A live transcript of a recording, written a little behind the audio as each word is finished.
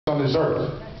on this earth.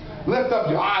 Lift up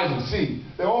your eyes and see.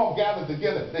 They're all gathered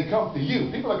together. They come to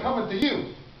you. People are coming to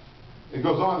you. It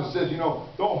goes on and says, you know,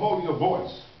 don't hold your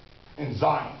voice in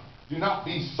Zion. Do not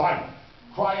be silent.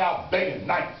 Cry out day and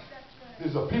night.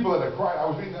 There's a people that are crying.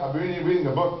 I've been reading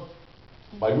a book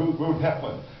by Ruth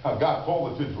Heflin. How God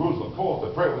called her to Jerusalem, called her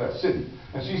to pray with that city.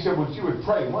 And she said when she would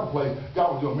pray in one place,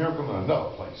 God would do a miracle in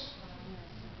another place.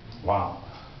 Wow.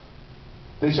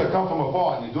 They shall come from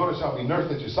afar, and your daughter shall be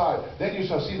nursed at your side. Then you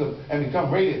shall see them and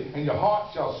become radiant, and your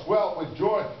heart shall swell with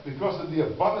joy because of the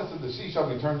abundance of the sea shall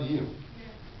return to you.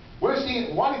 Why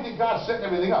do you think God's setting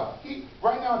everything up?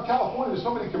 Right now in California, there's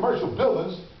so many commercial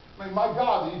buildings. I mean, my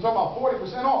God, you're talking about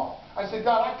 40% off. I said,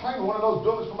 God, I claim one of those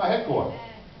buildings for my headquarters.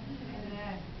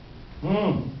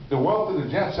 The wealth of the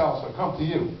Gentiles shall come to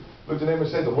you. Look at the neighbor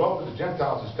and say, the wealth of the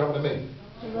Gentiles is coming to me.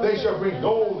 They shall bring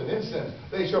gold and incense.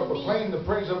 They shall proclaim the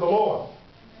praise of the Lord.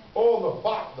 All the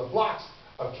flocks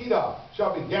of Kedar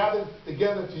shall be gathered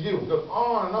together to you. It goes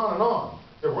on and on and on.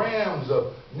 The rams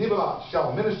of Nebaioth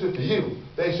shall minister to you.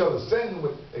 They shall ascend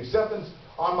with acceptance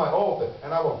on my altar,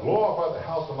 and I will glorify the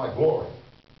house of my glory.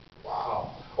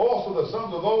 Wow. Also the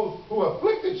sons of those who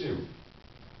afflicted you.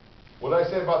 What I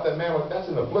say about that man, that's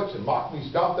an affliction. Mocked me,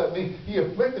 scoffed at me. He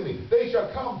afflicted me. They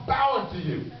shall come bowing to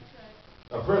you.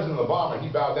 Now, President Obama,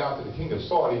 he bowed down to the king of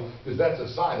Saudi because that's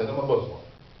a sign that I'm a Muslim.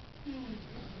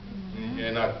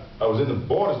 And I was in the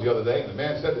borders the other day, and the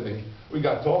man said to me, we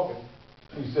got talking.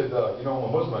 He said, you know, I'm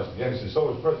a Muslim. I said, yeah. He said,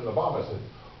 so is President Obama. I said,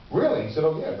 really? He said,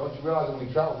 oh, yeah. Don't you realize that when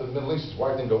he traveled to the Middle East, his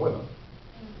wife didn't go with him?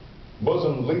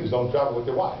 Muslim leaders don't travel with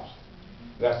their wives.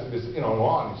 That's, you know,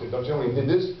 on. He said, don't you know when he did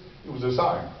this? It was a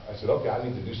sign. I said, okay, I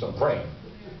need to do some praying.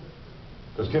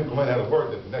 Because Kim Clement had a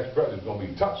word that the next president is going to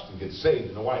be touched and get saved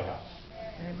in the White House.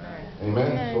 Amen.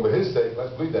 Amen. Amen. So for his sake,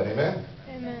 let's believe that. Amen.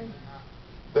 Amen.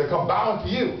 They come bowing to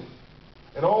you.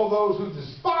 And all those who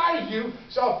despise you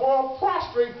shall fall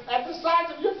prostrate at the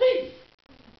sides of your feet.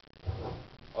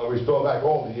 I'll restore back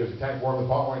all the years the cankerworm, the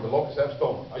palmerworm, the locust have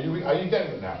stolen. Are you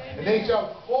getting it now? Amen. And they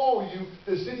shall call you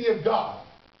the city of God.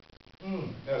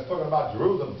 And it's talking about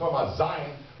Jerusalem, it's talking about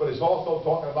Zion, but it's also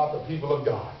talking about the people of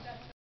God.